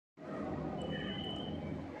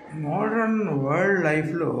Modern world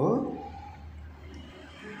లైఫ్లో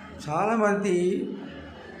చాలామంది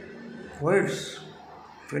poets,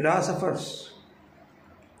 philosophers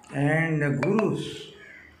and gurus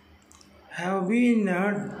have been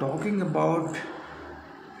talking about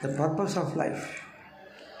the purpose of life.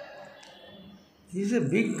 This is a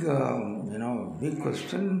big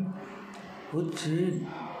question which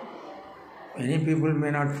many people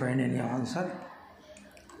may not find any answer,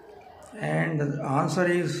 and the answer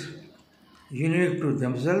is unique to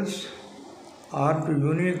themselves or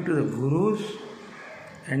unique to the gurus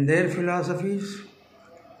and their philosophies.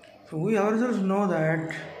 So we ourselves know that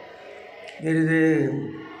there is a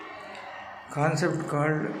concept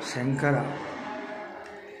called Sankara.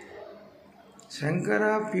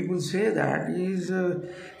 Sankara, people say that is a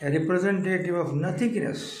representative of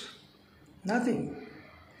nothingness, nothing.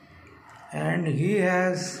 And he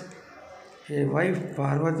has a wife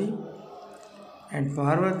Parvati, and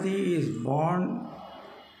Parvati is born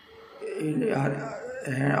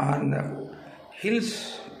on the hills,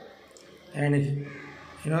 and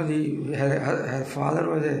her father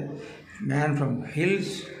was a man from hills,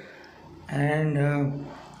 and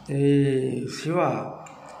the Shiva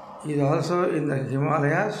is also in the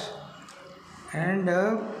Himalayas, and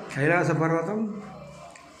Kailasa Parvatam,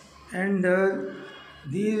 and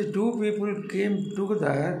these two people came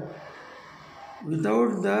together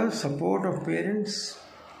without the support of parents.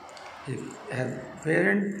 Her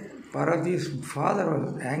parent, Parvati's father, was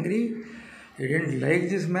angry. He didn't like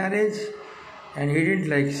this marriage, and he didn't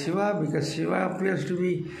like Shiva because Shiva appears to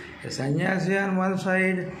be a sannyasi on one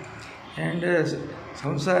side and a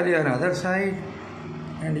samsari on the other side.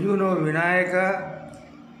 And Vinayaka,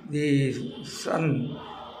 the son,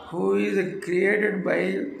 who is created by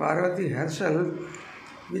Parvati herself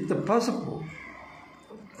with the pasupu.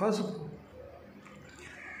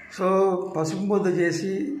 So పసుపు ముద్ద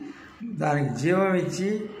చేసి దానికి జీవం ఇచ్చి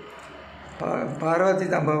పార్వతీ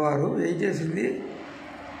అమ్మవారు ఏం చేసింది,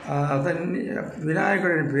 అతన్ని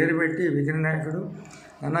వినాయకుడు అని పేరు పెట్టి విఘ్ననాయకుడు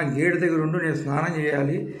అన్న గేటు దగ్గర ఉండు, నేను స్నానం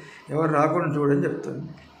చేయాలి, ఎవరు రాకుండా చూడని చెప్తాను.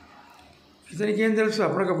 ఇతనికి ఏం తెలుసు,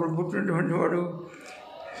 అప్పటికప్పుడు పుట్టినటువంటి వాడు.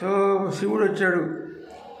 సో శివుడు వచ్చాడు,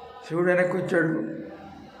 శివుడు వెనక్కి వచ్చాడు,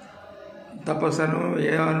 తపస్సును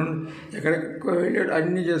ఏమను ఎక్కడెక్కడికో వెళ్ళాడు,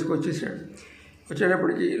 అన్నీ చేసుకొచ్చేసాడు.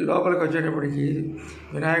 లోపలికి వచ్చేటప్పటికి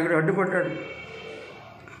వినాయకుడు అడ్డుపడ్డాడు.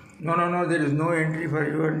 No there is no entry for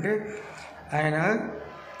you అంటే ఆయన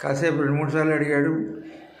కాసేపు 2-3 సార్లు అడిగాడు.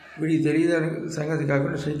 వీడికి తెలియదని సంగతి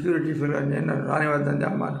కాకుండా సెక్యూరిటీ ఫిల్ నేను రానివద్దని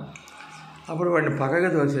అమ్మాను. అప్పుడు వాడిని పక్కగా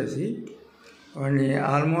తోసేసి వాడిని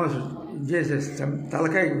ఆల్మోస్ట్ చేసేసి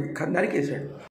తలకాయ నరికేశాడు.